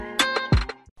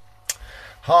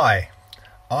Hi,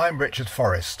 I'm Richard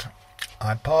Forrest.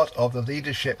 I'm part of the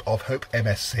leadership of Hope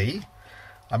MSC.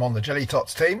 I'm on the Jelly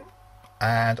Tots team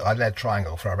and I led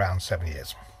Triangle for around 7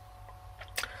 years.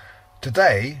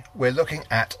 Today we're looking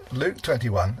at Luke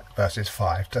 21 verses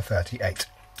 5 to 38.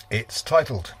 It's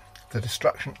titled The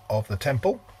Destruction of the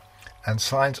Temple and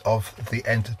Signs of the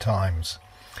End Times.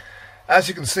 As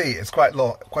you can see, it's quite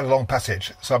a long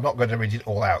passage, so I'm not going to read it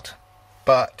all out,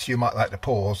 but you might like to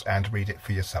pause and read it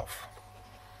for yourself.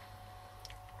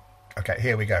 Okay,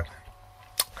 here we go.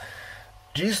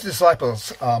 Jesus'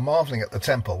 disciples are marvelling at the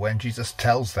temple when Jesus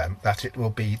tells them that it will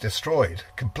be destroyed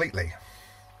completely.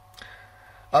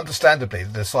 Understandably,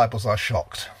 the disciples are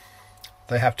shocked.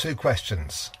 They have two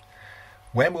questions.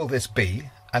 When will this be,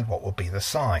 and what will be the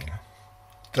sign?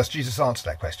 Does Jesus answer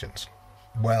their questions?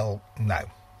 Well, no,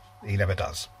 he never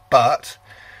does. But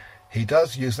he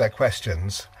does use their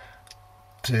questions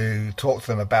to talk to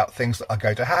them about things that are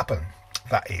going to happen.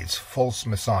 That is, false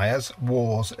messiahs,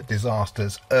 wars,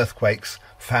 disasters, earthquakes,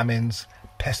 famines,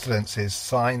 pestilences,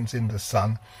 signs in the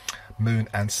sun, moon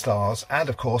and stars, and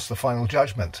of course the final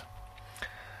judgment.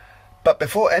 But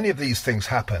before any of these things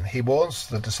happen, he warns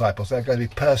the disciples they're going to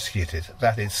be persecuted,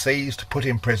 that is, seized, put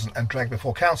in prison and dragged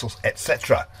before councils,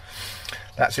 etc.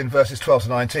 That's in verses 12 to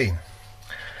 19.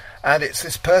 And it's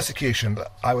this persecution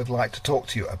that I would like to talk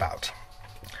to you about.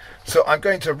 So I'm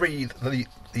going to read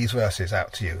these verses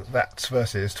out to you. That's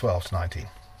verses 12 to 19.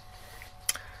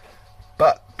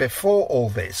 But before all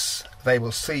this, they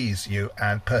will seize you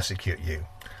and persecute you.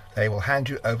 They will hand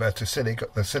you over to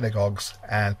the synagogues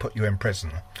and put you in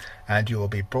prison, and you will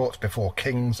be brought before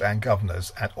kings and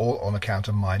governors, and all on account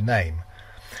of my name.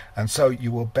 And so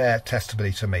you will bear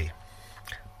testimony to me.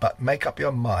 But make up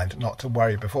your mind not to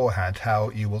worry beforehand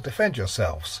how you will defend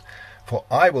yourselves. For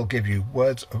I will give you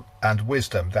words and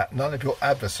wisdom that none of your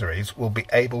adversaries will be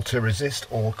able to resist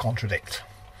or contradict.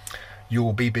 You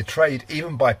will be betrayed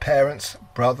even by parents,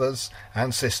 brothers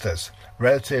and sisters,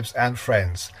 relatives and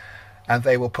friends, and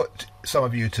they will put some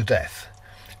of you to death.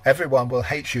 Everyone will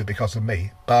hate you because of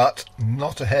me, but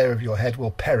not a hair of your head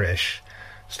will perish.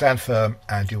 Stand firm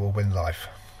and you will win life.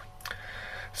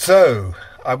 So,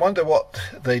 I wonder what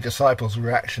the disciples'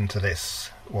 reaction to this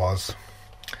was.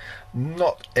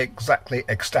 Not exactly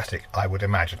ecstatic, I would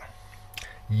imagine.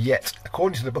 Yet,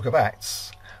 according to the book of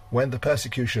Acts, when the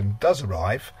persecution does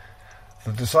arrive,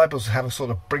 the disciples have a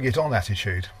sort of bring-it-on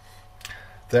attitude.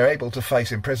 They're able to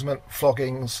face imprisonment,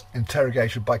 floggings,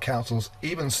 interrogation by councils,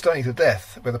 even stoning to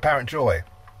death with apparent joy.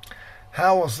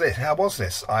 How was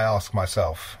this, I ask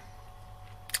myself.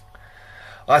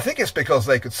 I think it's because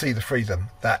they could see the freedom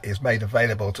that is made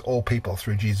available to all people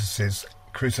through Jesus'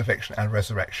 crucifixion and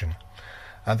resurrection,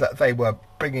 and that they were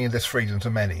bringing this freedom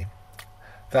to many.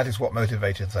 That is what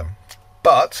motivated them.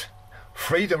 But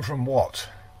freedom from what?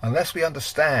 Unless we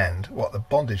understand what the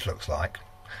bondage looks like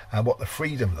and what the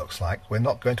freedom looks like, we're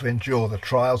not going to endure the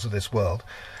trials of this world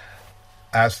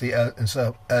as the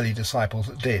early disciples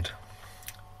did.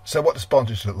 So what does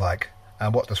bondage look like,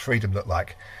 and what does freedom look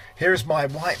like? Here is my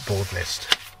whiteboard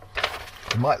list.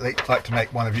 You might like to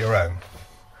make one of your own.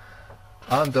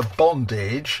 Under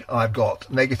bondage, I've got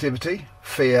negativity,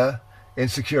 fear,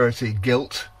 insecurity,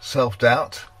 guilt,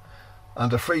 self-doubt.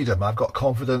 Under freedom, I've got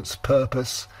confidence,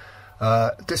 purpose,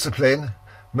 discipline,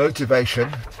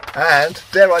 motivation, and,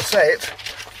 dare I say it,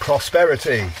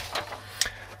 prosperity.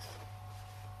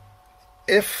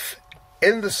 If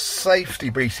in the safety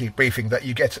briefing that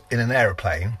you get in an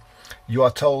aeroplane, you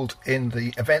are told in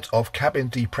the event of cabin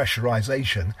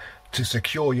depressurization to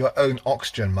secure your own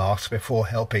oxygen mask before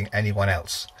helping anyone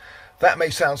else. That may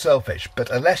sound selfish, but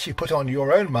unless you put on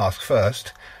your own mask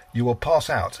first, you will pass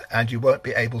out and you won't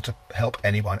be able to help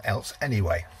anyone else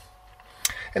anyway.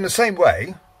 In the same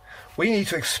way, we need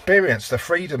to experience the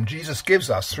freedom Jesus gives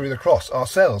us through the cross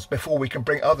ourselves before we can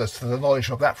bring others to the knowledge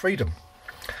of that freedom.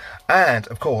 And,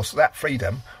 of course, that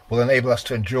freedom will enable us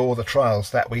to endure the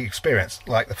trials that we experience,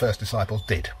 like the first disciples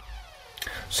did.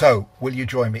 So, will you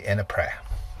join me in a prayer?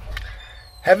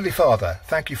 Heavenly Father,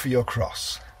 thank you for your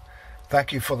cross.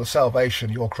 Thank you for the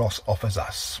salvation your cross offers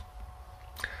us.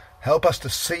 Help us to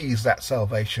seize that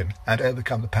salvation and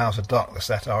overcome the powers of darkness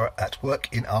that are at work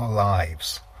in our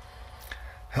lives.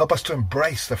 Help us to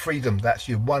embrace the freedom that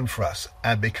you won for us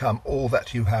and become all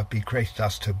that you have created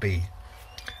us to be.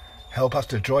 Help us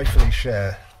to joyfully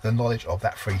share the knowledge of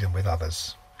that freedom with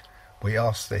others. We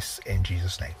ask this in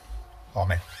Jesus' name.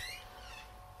 Amen.